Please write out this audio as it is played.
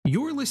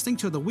listening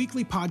to the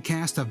weekly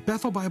podcast of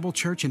Bethel Bible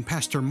Church and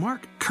Pastor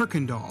Mark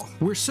Kirkendall.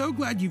 We're so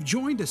glad you've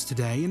joined us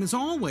today, and as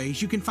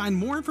always, you can find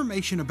more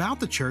information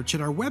about the church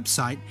at our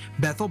website,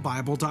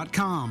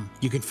 bethelbible.com.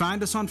 You can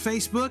find us on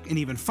Facebook and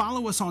even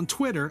follow us on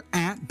Twitter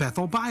at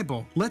Bethel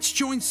Bible. Let's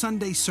join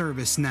Sunday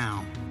service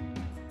now.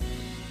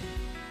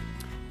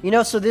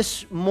 So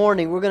this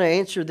morning we're going to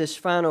answer this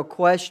final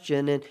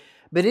question,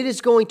 but it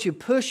is going to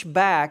push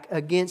back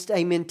against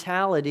a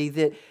mentality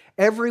that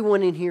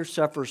everyone in here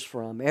suffers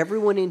from,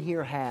 everyone in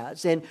here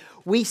has. And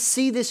we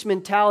see this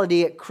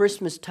mentality at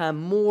Christmas time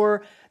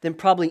more than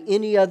probably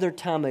any other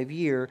time of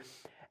year.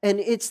 And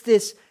it's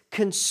this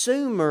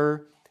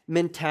consumer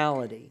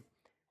mentality.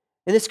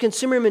 And this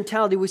consumer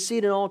mentality, we see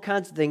it in all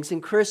kinds of things.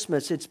 In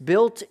Christmas, it's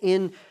built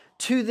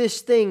into this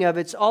thing of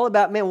it's all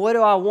about, man, what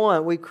do I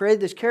want? We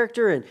created this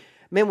character and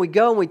man, we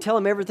go and we tell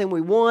them everything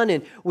we want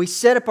and we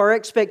set up our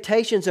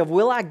expectations of,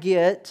 will I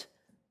get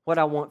what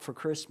I want for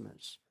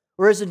Christmas?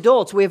 Or as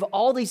adults, we have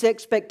all these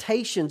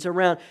expectations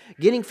around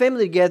getting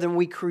family together and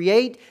we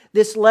create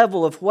this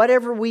level of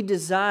whatever we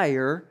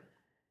desire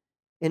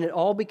and it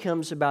all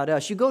becomes about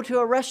us. You go to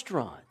a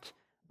restaurant.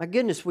 My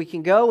goodness, we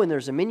can go and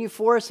there's a menu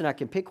for us and I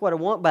can pick what I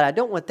want, but I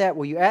don't want that.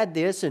 Will you add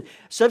this and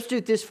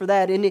substitute this for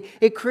that? And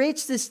it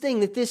creates this thing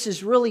that this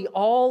is really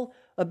all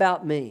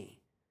about me.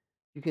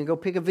 You can go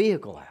pick a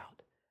vehicle out.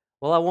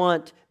 Well, I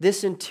want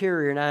this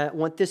interior and I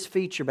want this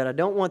feature, but I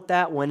don't want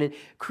that one. It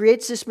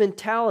creates this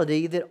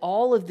mentality that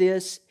all of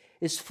this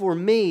is for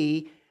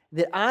me,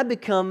 that I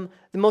become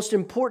the most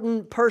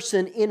important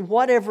person in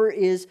whatever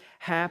is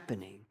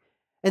happening.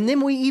 And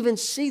then we even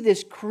see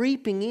this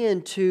creeping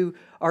into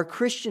our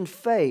Christian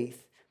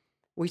faith.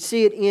 We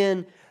see it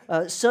in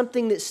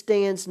something that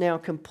stands now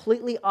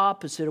completely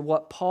opposite of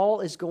what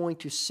Paul is going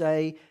to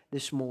say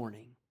this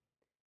morning.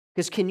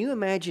 Because can you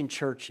imagine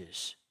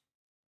churches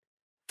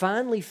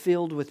finally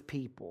filled with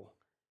people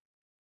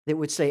that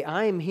would say,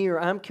 I am here,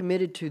 I'm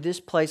committed to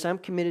this place, I'm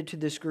committed to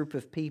this group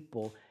of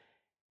people,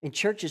 and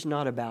church is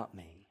not about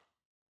me.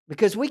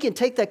 Because we can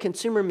take that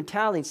consumer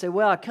mentality and say,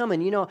 well, I come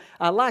and,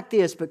 I like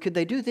this, but could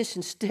they do this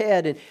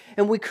instead?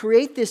 And we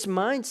create this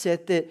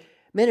mindset that,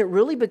 man, it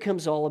really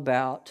becomes all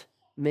about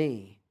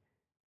me.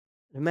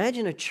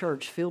 Imagine a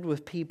church filled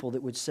with people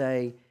that would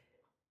say,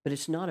 but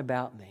it's not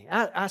about me.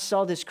 I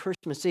saw this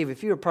Christmas Eve.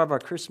 If you were part of our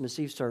Christmas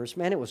Eve service,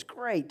 man, it was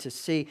great to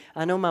see.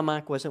 I know my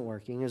mic wasn't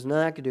working. There's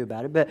nothing I could do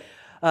about it.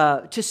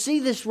 But to see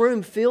this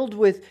room filled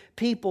with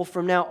people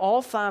from now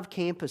all 5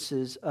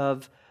 campuses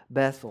of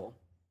Bethel.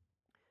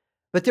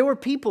 But there were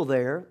people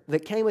there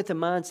that came with a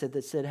mindset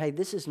that said, hey,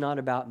 this is not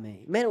about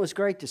me. Man, it was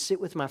great to sit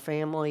with my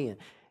family and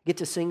get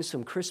to sing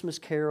some Christmas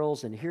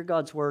carols and hear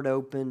God's Word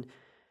opened.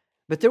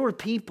 But there were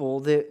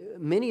people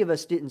that many of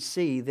us didn't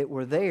see that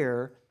were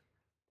there,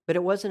 but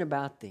it wasn't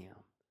about them.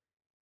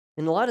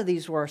 And a lot of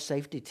these were our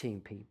safety team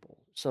people.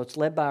 So it's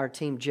led by our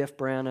team, Jeff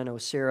Brown. I know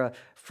Sarah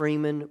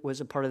Freeman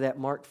was a part of that,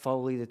 Mark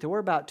Foley, that there were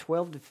about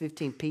 12 to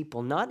 15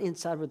 people, not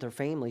inside with their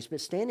families, but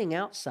standing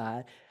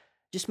outside,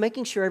 just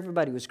making sure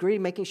everybody was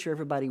greeted, making sure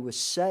everybody was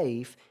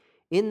safe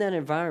in that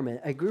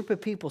environment. A group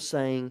of people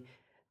saying,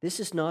 this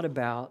is not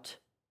about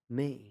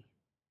me.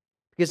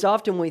 Because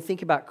often when we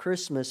think about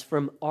Christmas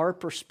from our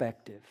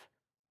perspective,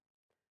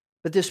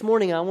 but this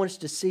morning I want us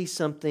to see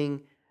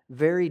something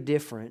very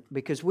different,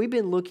 because we've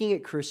been looking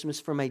at Christmas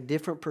from a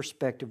different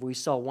perspective. We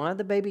saw why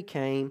the baby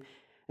came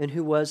and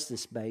who was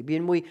this baby.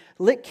 And we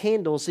lit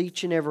candles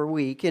each and every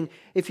week. And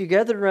if you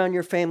gathered around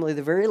your family,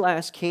 the very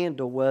last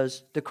candle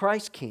was the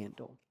Christ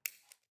candle.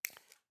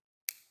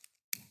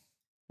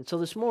 And so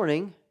this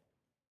morning,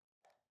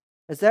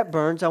 as that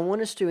burns, I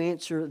want us to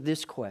answer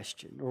this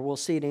question, or we'll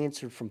see it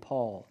answered from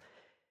Paul.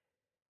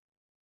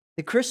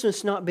 The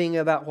Christmas not being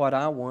about what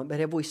I want, but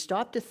have we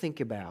stopped to think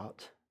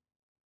about,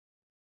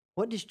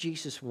 what does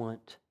Jesus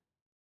want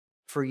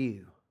for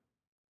you?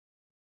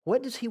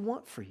 What does He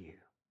want for you?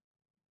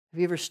 Have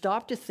you ever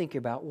stopped to think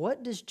about,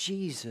 what does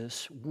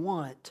Jesus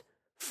want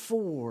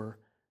for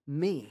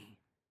me?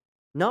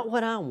 Not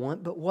what I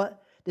want, but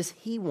what does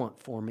He want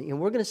for me?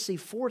 And we're going to see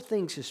 4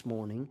 things this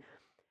morning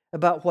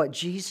about what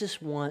Jesus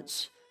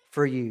wants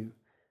for you.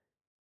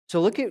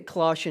 So look at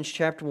Colossians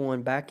chapter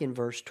 1, back in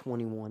verse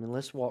 21, and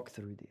let's walk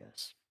through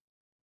this.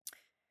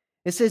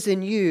 It says,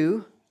 in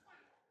you,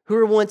 who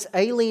were once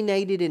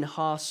alienated and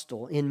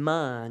hostile in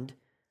mind,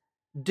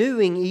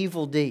 doing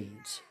evil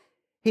deeds,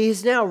 He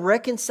is now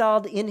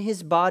reconciled in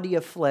His body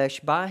of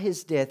flesh by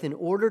His death in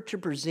order to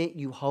present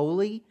you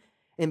holy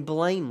and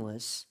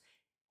blameless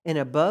and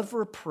above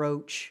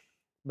reproach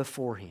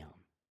before Him.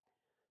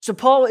 So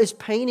Paul is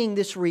painting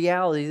this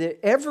reality that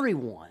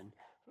everyone,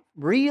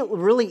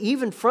 really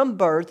even from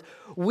birth,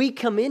 we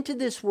come into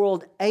this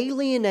world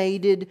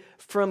alienated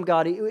from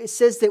God. It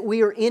says that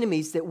we are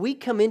enemies, that we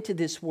come into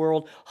this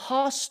world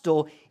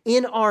hostile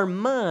in our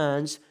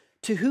minds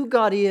to who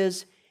God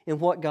is and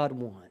what God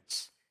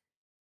wants.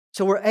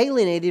 So we're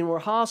alienated and we're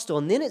hostile.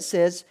 And then it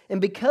says,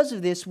 and because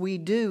of this, we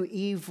do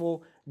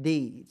evil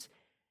deeds.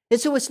 And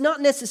so it's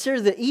not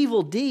necessarily the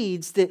evil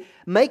deeds that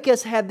make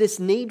us have this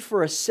need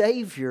for a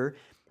Savior.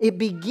 It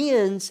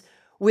begins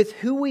with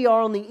who we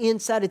are on the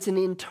inside. It's an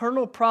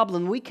internal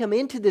problem. We come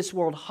into this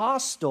world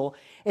hostile,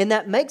 and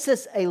that makes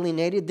us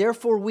alienated.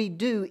 Therefore, we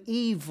do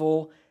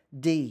evil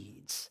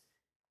deeds.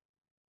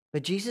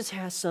 But Jesus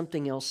has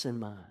something else in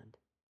mind.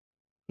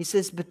 He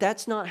says, but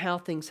that's not how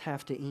things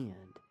have to end.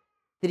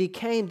 That He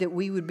came that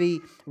we would be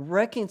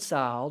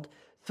reconciled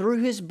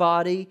through His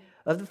body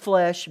of the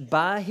flesh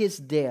by His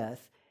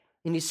death.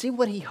 And you see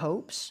what He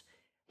hopes?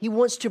 He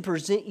wants to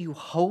present you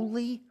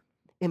holy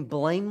and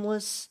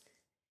blameless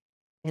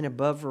and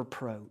above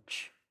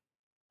reproach.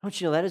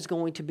 Don't you know that is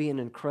going to be an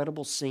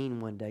incredible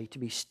scene one day, to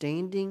be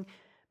standing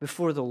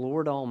before the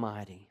Lord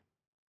Almighty.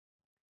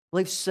 I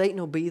believe Satan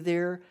will be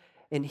there,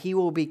 and he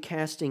will be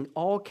casting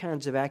all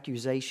kinds of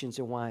accusations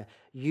on why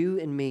you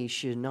and me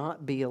should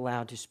not be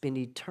allowed to spend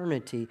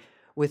eternity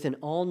with an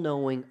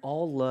all-knowing,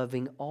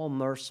 all-loving,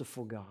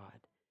 all-merciful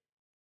God.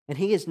 And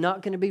he is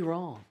not going to be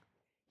wrong.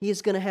 He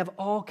is going to have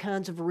all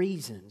kinds of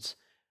reasons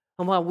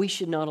on why we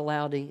should not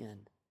allow it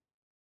in.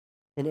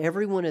 And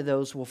every one of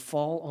those will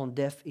fall on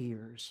deaf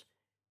ears,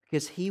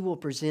 because He will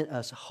present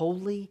us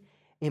holy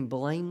and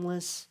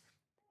blameless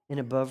and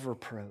above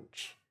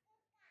reproach.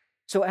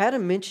 So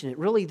Adam mentioned it.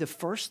 Really, the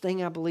first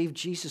thing I believe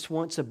Jesus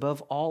wants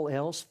above all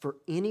else for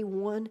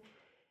anyone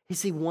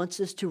is He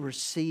wants us to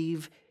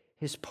receive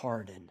His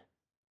pardon.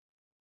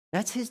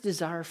 That's His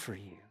desire for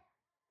you.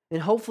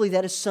 And hopefully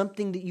that is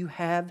something that you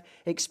have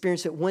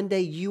experienced, that one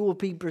day you will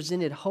be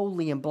presented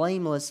holy and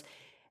blameless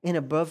and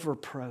above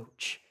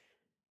reproach.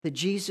 That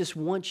Jesus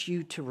wants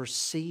you to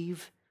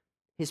receive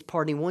His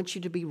pardon. He wants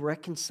you to be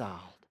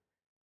reconciled.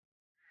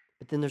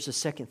 But then there's a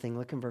second thing.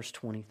 Look in verse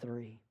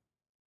 23.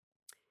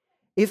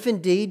 If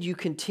indeed you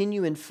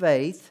continue in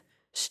faith,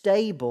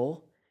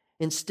 stable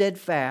and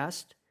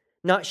steadfast,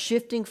 not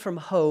shifting from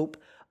hope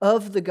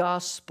of the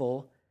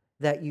gospel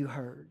that you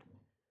heard.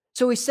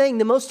 So he's saying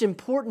the most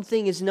important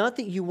thing is not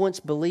that you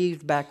once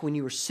believed back when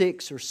you were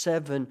 6 or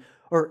 7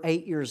 or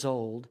 8 years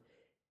old.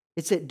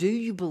 It's that, do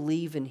you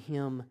believe in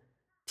Him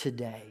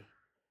today?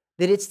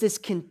 That it's this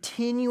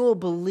continual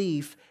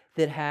belief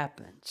that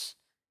happens.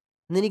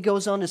 And then he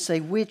goes on to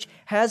say, which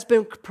has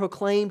been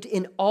proclaimed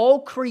in all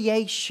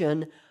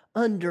creation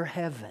under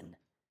heaven,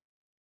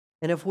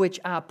 and of which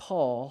I,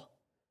 Paul,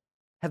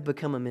 have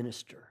become a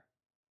minister.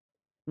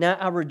 Now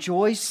I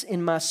rejoice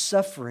in my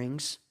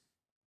sufferings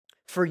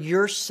for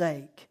your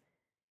sake,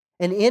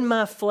 and in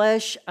my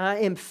flesh I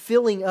am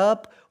filling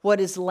up what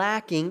is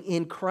lacking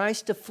in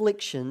Christ's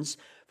afflictions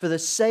for the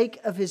sake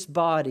of His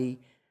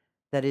body,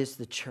 that is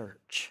the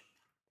church.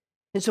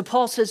 And so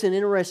Paul says an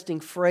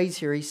interesting phrase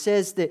here. He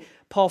says that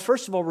Paul,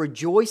 first of all,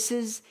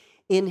 rejoices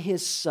in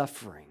his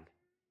suffering.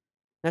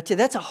 Now, I tell you,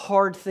 that's a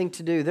hard thing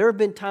to do. There have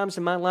been times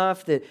in my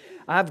life that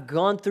I've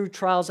gone through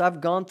trials,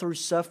 I've gone through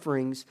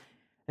sufferings,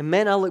 and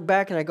man, I look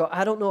back and I go,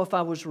 I don't know if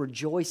I was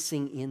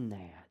rejoicing in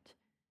that.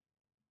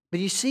 But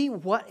you see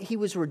what he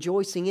was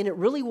rejoicing in? It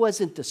really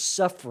wasn't the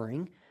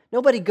suffering.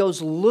 Nobody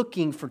goes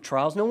looking for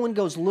trials. No one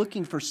goes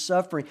looking for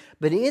suffering.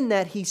 But in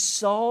that, he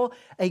saw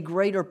a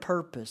greater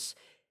purpose.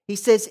 He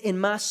says, in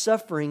my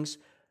sufferings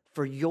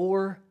for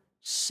your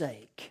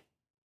sake.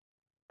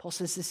 Paul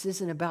says, this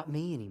isn't about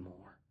me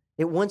anymore.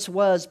 It once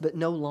was, but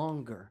no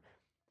longer.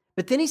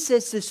 But then he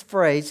says this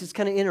phrase, it's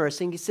kind of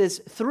interesting. He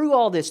says, through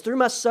all this, through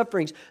my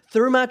sufferings,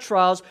 through my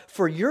trials,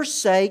 for your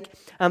sake,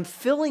 I'm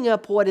filling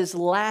up what is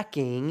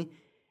lacking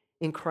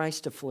in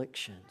Christ's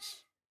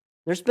afflictions.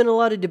 There's been a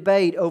lot of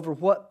debate over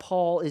what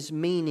Paul is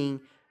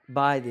meaning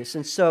by this.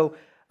 And so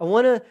I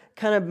want to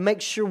kind of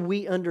make sure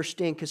we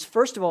understand, because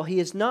first of all, he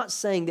is not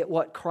saying that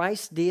what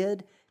Christ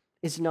did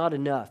is not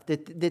enough,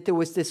 that there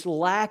was this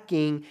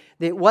lacking,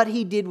 that what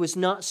He did was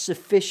not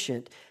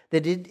sufficient,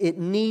 that it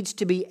needs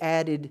to be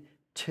added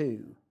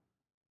to.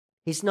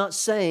 He's not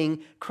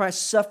saying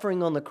Christ's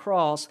suffering on the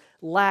cross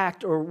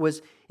lacked or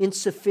was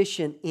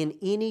insufficient in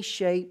any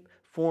shape,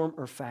 form,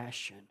 or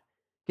fashion,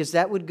 because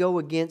that would go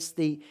against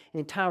the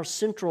entire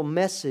central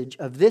message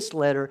of this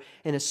letter,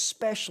 and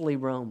especially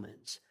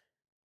Romans.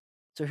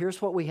 So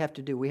here's what we have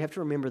to do. We have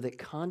to remember that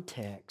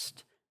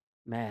context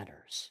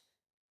matters.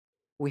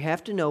 We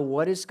have to know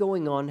what is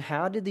going on.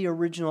 How did the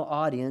original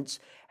audience,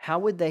 how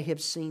would they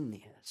have seen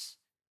this?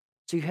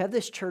 So you have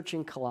this church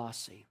in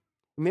Colossae.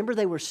 Remember,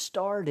 they were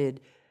started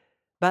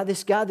by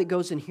this guy that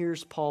goes and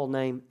hears Paul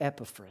named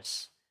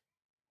Epaphras.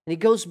 And he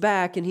goes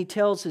back and he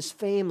tells his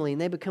family and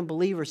they become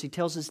believers. He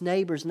tells his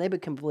neighbors and they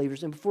become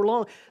believers. And before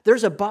long,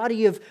 there's a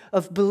body of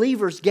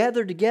believers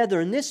gathered together.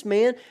 And this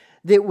man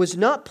that was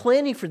not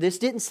planning for this,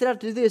 didn't set out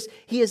to do this,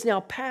 he is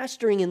now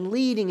pastoring and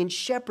leading and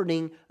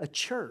shepherding a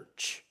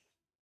church.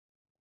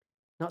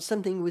 Not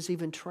something he was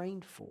even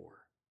trained for.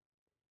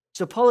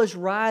 So Paul is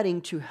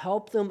writing to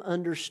help them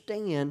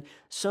understand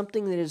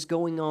something that is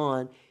going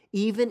on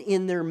even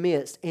in their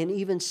midst and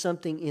even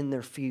something in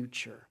their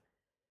future.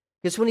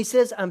 Because when he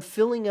says, I'm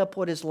filling up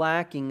what is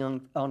lacking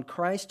on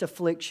Christ's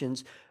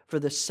afflictions for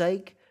the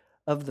sake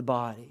of the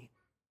body.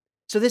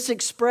 So this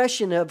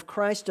expression of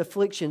Christ's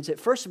afflictions, it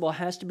first of all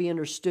has to be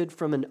understood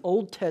from an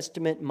Old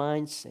Testament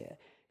mindset.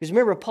 Because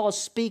remember, Paul's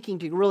speaking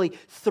to really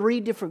three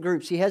different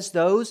groups. He has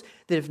those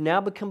that have now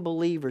become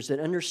believers, that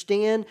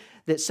understand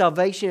that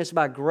salvation is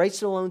by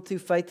grace alone, through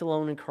faith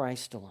alone, in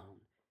Christ alone.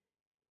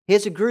 He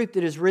has a group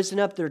that has risen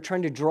up that are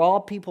trying to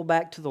draw people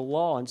back to the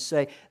law and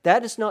say,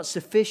 that is not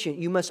sufficient.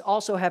 You must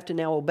also have to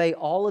now obey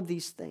all of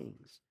these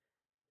things.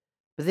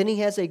 But then he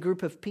has a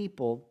group of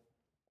people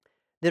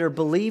that are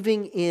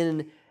believing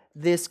in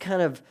this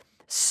kind of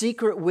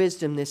secret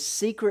wisdom, this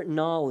secret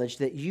knowledge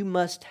that you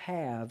must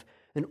have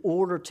in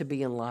order to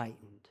be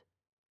enlightened.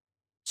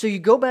 So you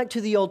go back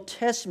to the Old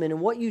Testament,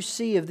 and what you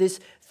see of this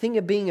thing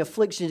of being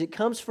afflictions, it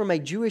comes from a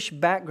Jewish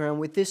background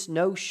with this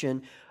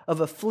notion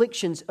of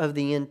afflictions of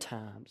the end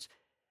times.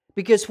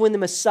 Because when the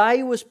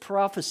Messiah was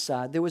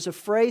prophesied, there was a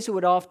phrase that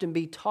would often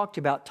be talked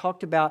about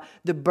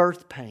the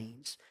birth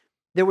pains.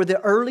 There were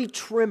the early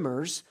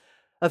tremors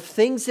of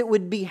things that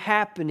would be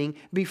happening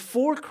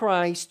before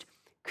Christ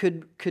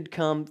could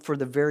come for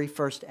the very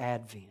first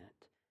advent.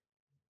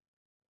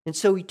 And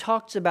so he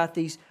talks about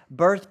these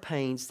birth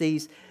pains,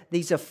 these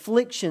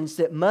afflictions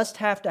that must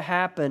have to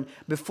happen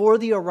before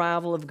the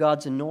arrival of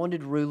God's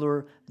anointed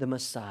ruler, the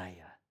Messiah.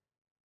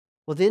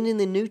 Well, then in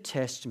the New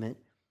Testament,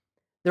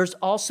 there's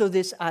also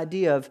this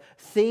idea of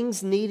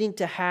things needing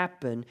to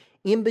happen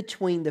in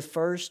between the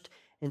first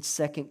and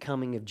second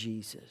coming of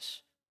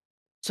Jesus.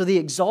 So the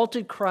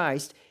exalted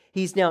Christ,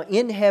 He's now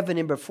in heaven,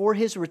 and before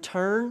His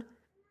return,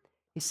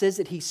 He says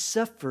that He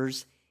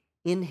suffers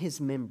in His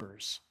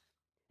members.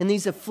 And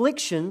these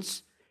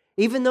afflictions,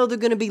 even though they're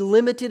going to be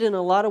limited in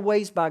a lot of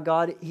ways by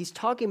God, He's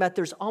talking about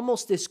there's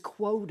almost this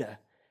quota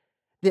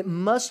that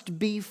must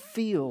be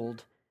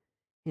filled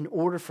in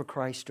order for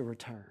Christ to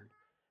return.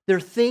 There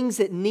are things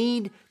that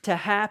need to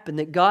happen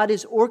that God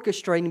is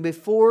orchestrating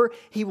before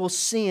He will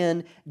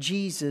send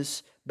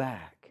Jesus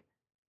back.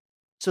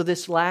 So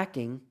this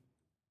lacking,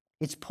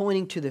 it's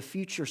pointing to the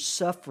future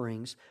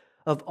sufferings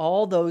of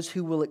all those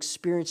who will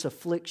experience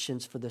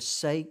afflictions for the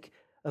sake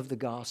of the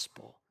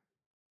gospel.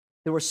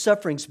 There were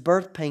sufferings,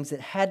 birth pains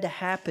that had to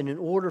happen in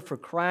order for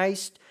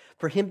Christ,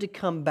 for Him to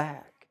come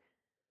back.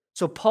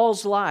 So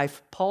Paul's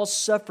life, Paul's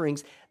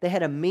sufferings, they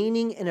had a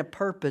meaning and a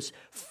purpose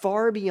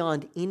far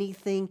beyond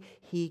anything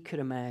he could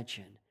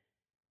imagine.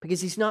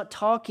 Because he's not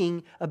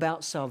talking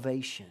about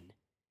salvation.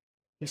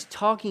 He's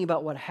talking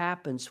about what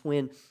happens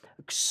when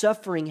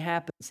suffering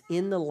happens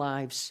in the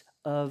lives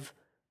of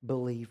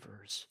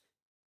believers.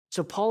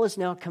 So Paul has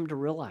now come to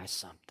realize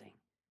something.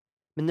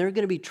 And there are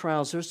going to be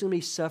trials, there's going to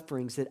be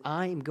sufferings that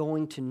I am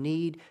going to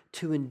need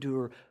to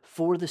endure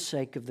for the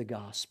sake of the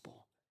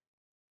gospel.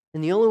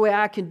 And the only way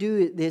I can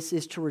do this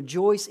is to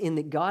rejoice in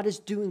that God is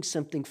doing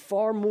something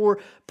far more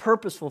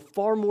purposeful,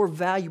 far more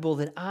valuable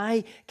than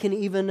I can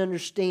even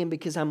understand,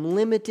 because I'm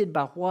limited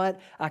by what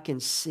I can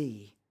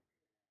see.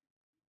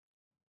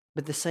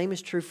 But the same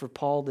is true for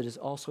Paul that is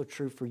also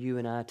true for you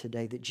and I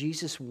today, that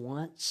Jesus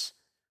wants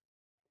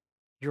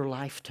your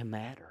life to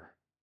matter.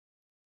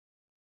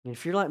 And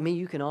if you're like me,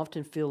 you can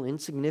often feel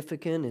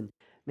insignificant and,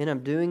 man,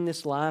 I'm doing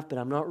this life, but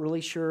I'm not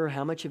really sure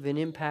how much of an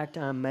impact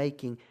I'm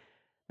making.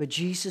 But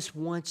Jesus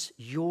wants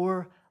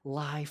your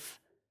life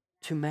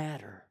to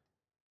matter.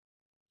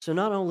 So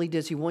not only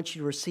does He want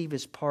you to receive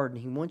His pardon,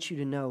 He wants you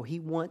to know, He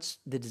wants,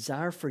 the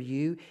desire for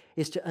you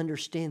is to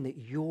understand that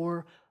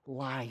your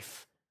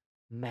life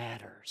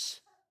matters.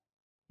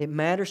 It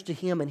matters to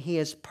Him, and He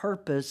has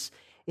purpose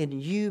in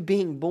you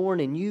being born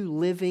and you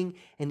living,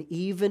 and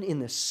even in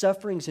the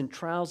sufferings and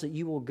trials that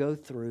you will go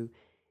through,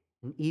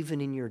 and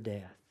even in your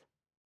death.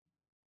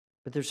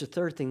 But there's a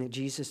third thing that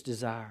Jesus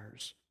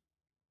desires.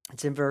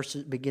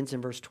 It begins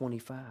in verse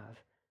 25.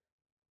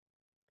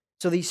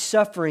 So these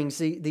sufferings,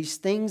 these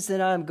things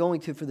that I'm going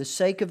through for the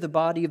sake of the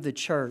body of the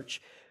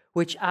church,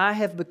 which I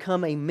have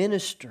become a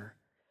minister,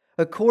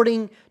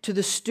 according to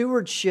the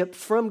stewardship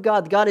from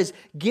God. God has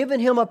given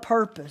him a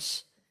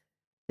purpose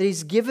that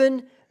He's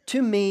given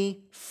to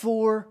me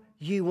for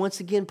you. Once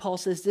again, Paul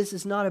says this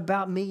is not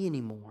about me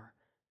anymore.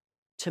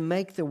 To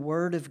make the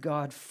Word of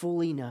God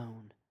fully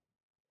known.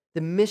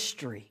 The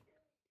mystery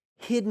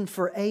hidden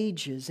for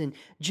ages and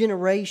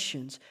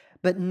generations,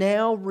 but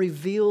now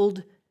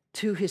revealed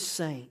to His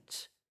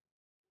saints.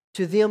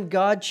 To them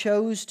God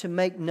chose to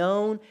make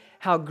known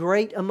how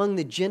great among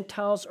the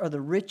Gentiles are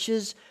the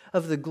riches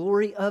of the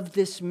glory of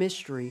this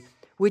mystery,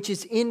 which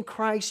is in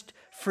Christ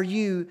for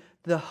you,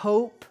 the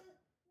hope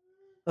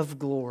of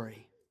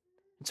glory.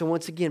 And so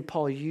once again,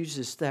 Paul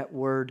uses that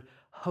word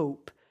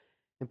hope.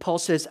 And Paul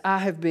says,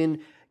 I've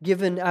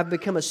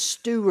become a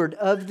steward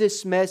of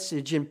this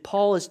message. And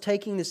Paul is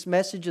taking this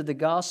message of the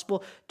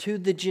gospel to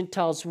the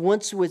Gentiles.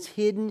 Once was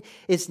hidden,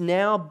 is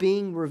now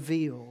being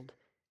revealed.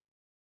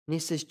 And he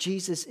says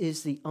Jesus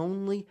is the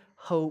only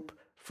hope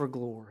for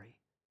glory.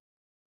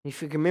 And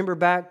if you can remember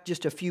back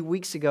just a few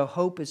weeks ago,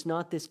 hope is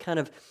not this kind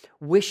of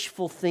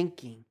wishful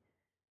thinking,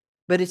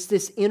 but it's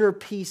this inner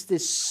peace,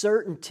 this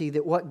certainty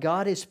that what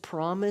God has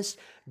promised,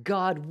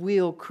 God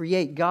will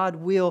create, God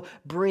will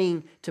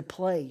bring to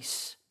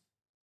place.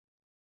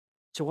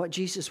 So what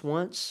Jesus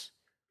wants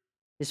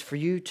is for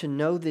you to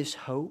know this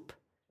hope,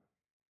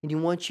 and He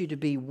wants you to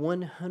be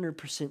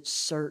 100%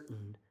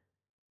 certain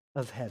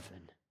of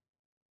heaven.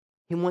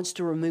 He wants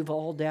to remove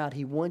all doubt.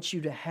 He wants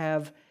you to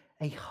have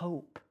a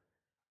hope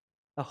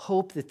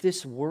that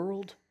this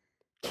world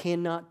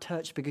cannot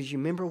touch, because you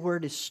remember where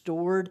it is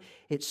stored?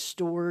 It's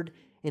stored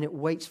and it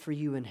waits for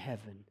you in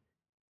heaven.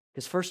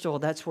 Because first of all,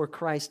 that's where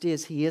Christ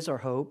is. He is our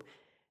hope.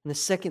 And the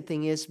second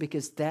thing is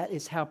because that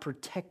is how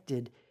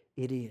protected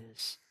it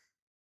is.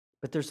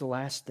 But there's the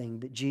last thing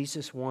that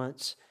Jesus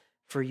wants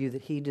for you,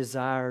 that He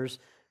desires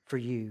for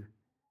you.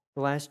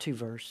 The last two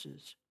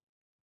verses.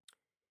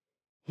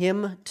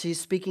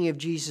 Speaking of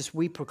Jesus,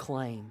 we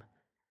proclaim,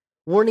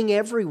 warning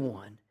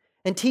everyone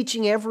and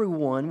teaching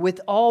everyone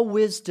with all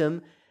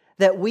wisdom,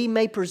 that we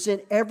may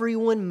present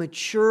everyone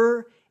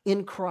mature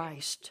in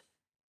Christ.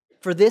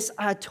 For this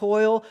I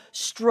toil,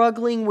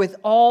 struggling with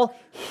all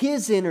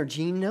His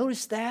energy.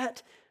 Notice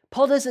that?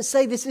 Paul doesn't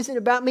say this isn't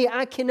about me.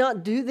 I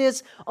cannot do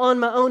this on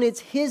my own. It's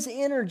His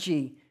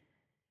energy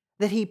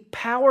that He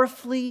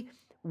powerfully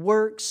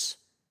works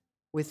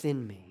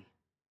within me.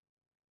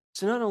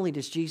 So not only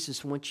does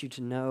Jesus want you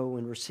to know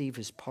and receive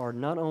His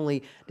pardon, not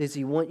only does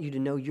He want you to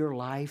know your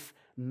life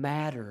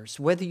matters,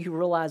 whether you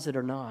realize it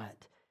or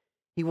not.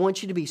 He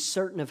wants you to be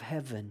certain of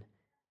heaven,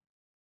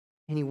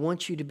 and He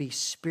wants you to be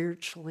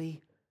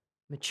spiritually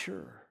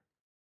mature.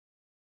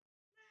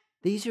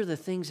 These are the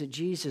things that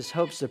Jesus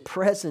hopes, the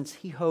presence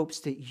He hopes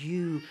that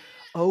you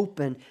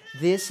open.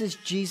 This is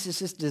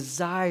Jesus'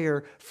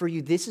 desire for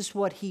you. This is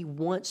what He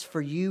wants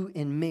for you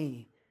and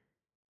me.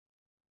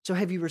 So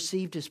have you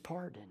received His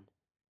pardon?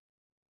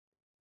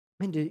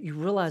 And do you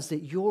realize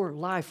that your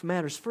life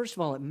matters? First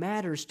of all, it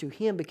matters to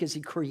Him because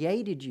He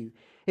created you.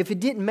 If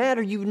it didn't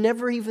matter, you've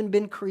never even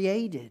been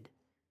created.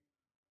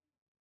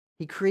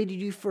 He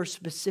created you for a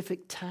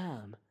specific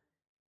time,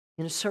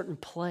 in a certain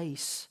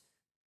place,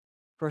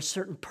 for a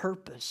certain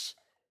purpose,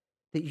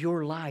 that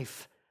your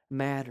life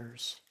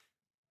matters.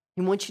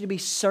 He wants you to be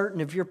certain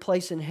of your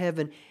place in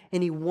heaven,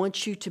 and He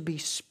wants you to be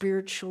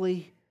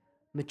spiritually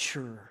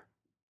mature.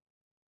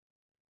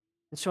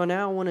 And so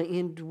now I want to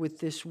end with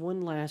this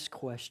one last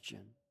question.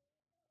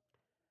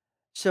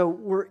 So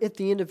we're at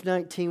the end of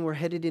 19, we're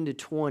headed into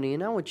 20,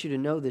 and I want you to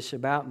know this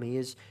about me,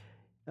 is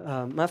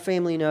my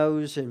family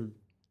knows and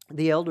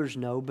the elders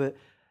know, but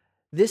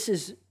this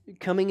is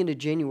coming into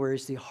January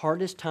is the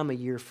hardest time of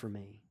year for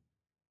me.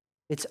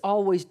 It's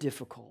always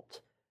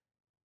difficult.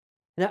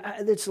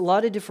 And it's a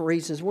lot of different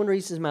reasons. One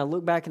reason is I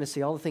look back and I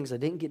see all the things I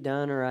didn't get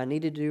done or I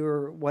need to do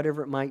or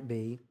whatever it might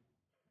be.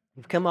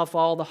 We've come off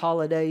all the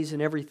holidays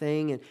and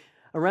everything, and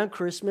around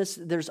Christmas,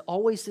 there's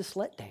always this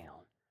letdown.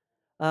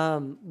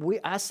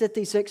 I set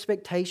these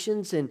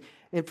expectations, and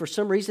for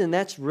some reason,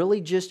 that's really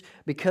just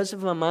because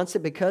of my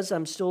mindset, because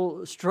I'm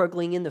still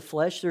struggling in the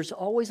flesh, there's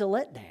always a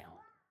letdown.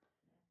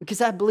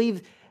 Because I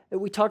believe that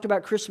we talked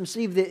about Christmas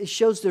Eve, that it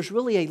shows there's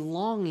really a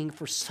longing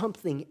for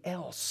something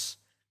else.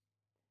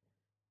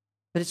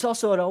 But it's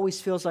also, it always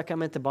feels like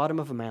I'm at the bottom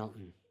of a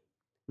mountain.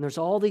 And there's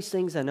all these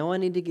things I know I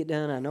need to get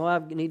done, I know I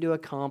need to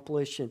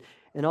accomplish, and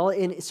all.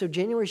 And so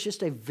January is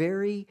just a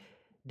very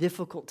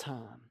difficult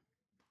time.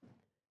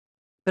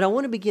 But I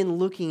want to begin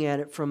looking at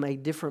it from a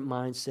different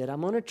mindset.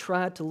 I'm going to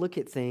try to look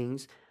at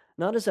things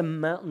not as a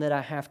mountain that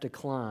I have to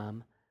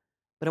climb,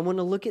 but I want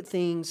to look at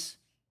things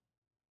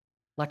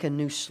like a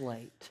new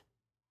slate.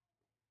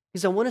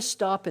 Because I want to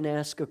stop and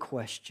ask a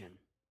question.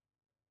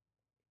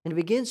 And it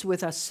begins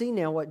with, I see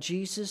now what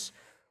Jesus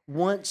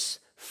wants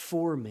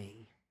for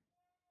me.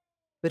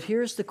 But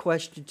here's the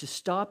question to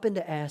stop and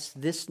to ask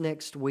this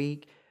next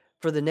week,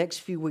 for the next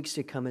few weeks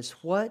to come, is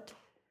what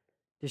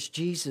does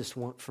Jesus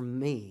want from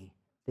me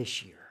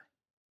this year?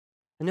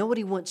 I know what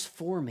He wants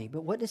for me,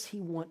 but what does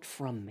He want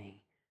from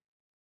me?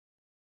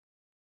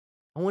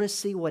 I want to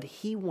see what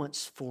He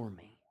wants for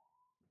me.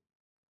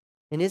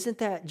 And isn't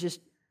that just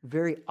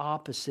very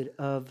opposite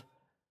of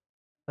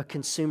a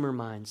consumer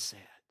mindset?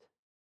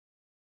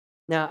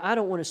 Now, I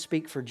don't want to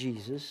speak for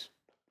Jesus,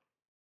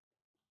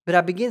 but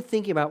I begin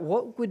thinking about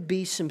what would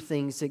be some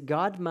things that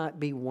God might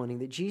be wanting,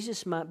 that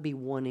Jesus might be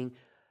wanting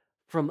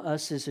from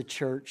us as a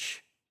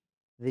church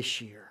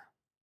this year.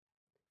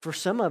 For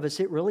some of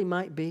us, it really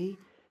might be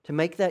to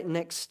make that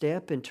next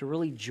step and to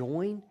really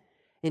join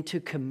and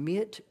to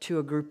commit to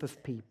a group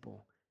of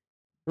people.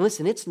 And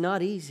listen, it's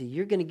not easy.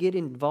 You're going to get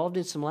involved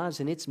in some lives,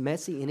 and it's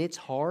messy and it's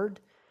hard.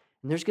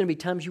 And there's going to be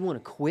times you want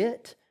to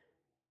quit.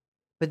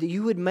 But that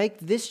you would make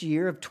this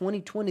year of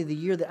 2020 the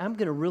year that I'm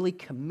going to really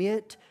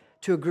commit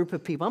to a group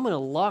of people. I'm going to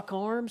lock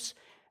arms,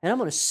 and I'm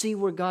going to see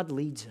where God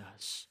leads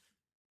us.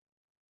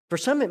 For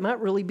some, it might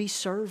really be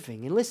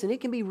serving. And listen,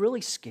 it can be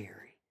really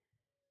scary.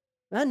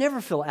 I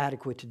never feel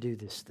adequate to do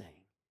this thing.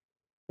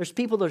 There's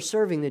people that are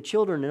serving the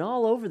children and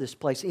all over this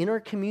place in our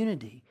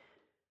community.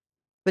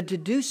 But to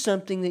do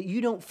something that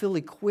you don't feel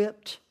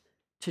equipped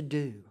to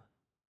do.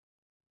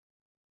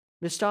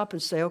 To stop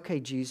and say, okay,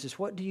 Jesus,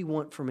 what do you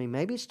want from me?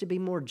 Maybe it's to be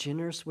more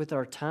generous with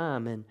our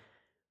time and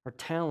our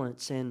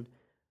talents and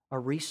our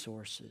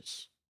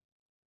resources.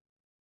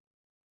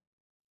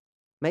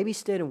 Maybe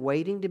instead of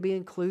waiting to be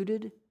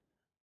included,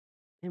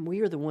 and we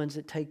are the ones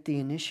that take the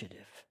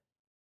initiative.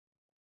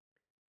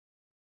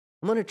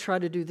 I'm going to try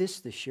to do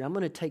this year. I'm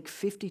going to take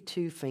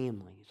 52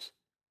 families.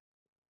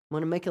 I'm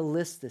going to make a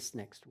list this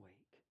next week.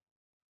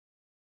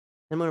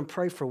 I'm going to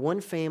pray for one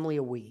family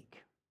a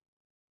week.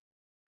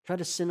 Try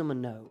to send them a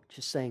note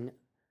just saying,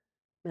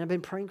 man, I've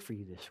been praying for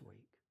you this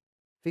week.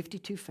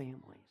 52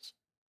 families.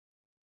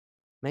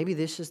 Maybe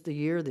this is the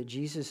year that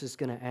Jesus is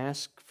going to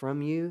ask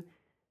from you.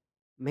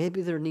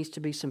 Maybe there needs to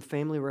be some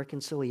family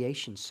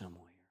reconciliation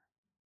somewhere.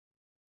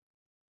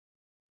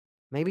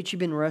 Maybe you've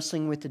been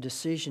wrestling with the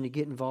decision to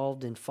get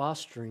involved in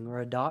fostering or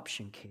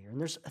adoption care, and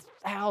there's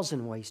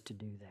 1,000 ways to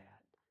do that.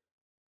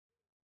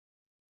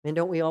 And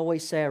don't we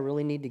always say, I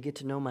really need to get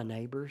to know my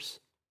neighbors?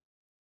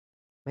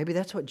 Maybe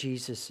that's what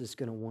Jesus is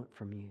going to want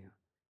from you.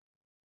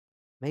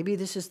 Maybe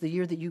this is the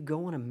year that you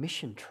go on a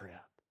mission trip.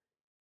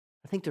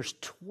 I think there's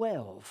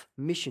 12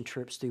 mission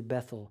trips through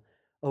Bethel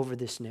over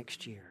this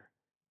next year.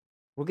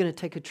 We're going to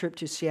take a trip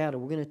to Seattle.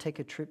 We're going to take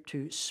a trip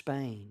to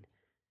Spain.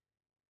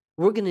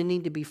 We're going to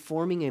need to be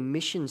forming a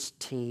missions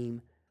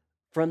team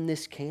from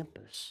this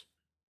campus.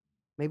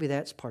 Maybe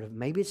that's part of it.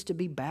 Maybe it's to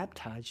be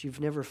baptized. You've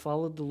never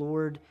followed the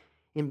Lord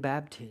in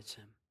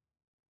baptism.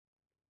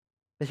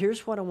 But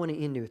here's what I want to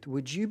end with.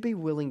 Would you be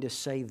willing to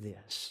say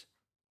this?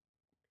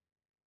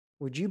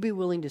 Would you be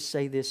willing to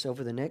say this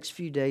over the next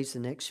few days, the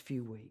next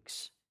few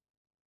weeks?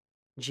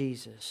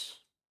 Jesus,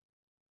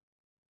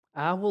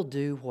 I will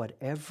do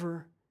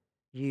whatever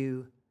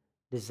you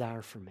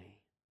desire for me.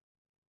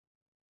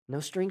 No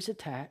strings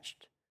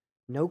attached,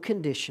 no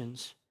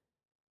conditions,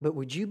 but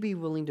would you be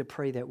willing to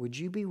pray that? Would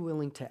you be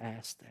willing to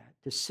ask that?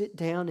 To sit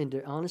down and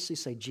to honestly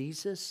say,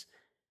 Jesus,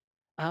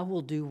 I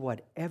will do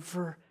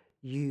whatever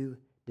you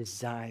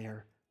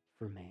desire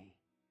for me.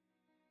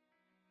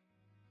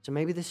 So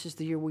maybe this is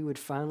the year we would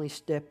finally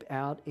step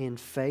out in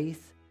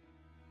faith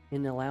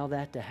and allow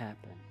that to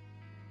happen.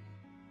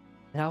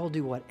 And I will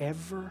do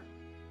whatever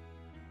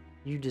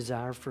you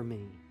desire for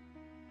me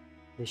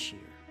this year.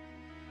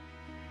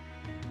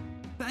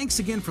 Thanks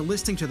again for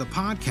listening to the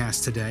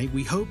podcast today.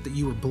 We hope that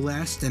you were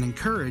blessed and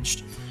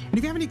encouraged. And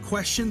if you have any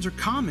questions or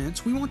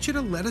comments, we want you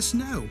to let us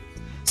know.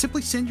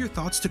 Simply send your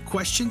thoughts to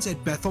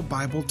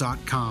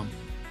questions@bethelbible.com.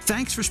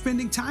 Thanks for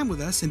spending time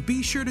with us, and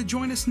be sure to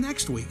join us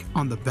next week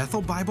on the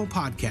Bethel Bible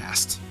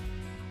Podcast.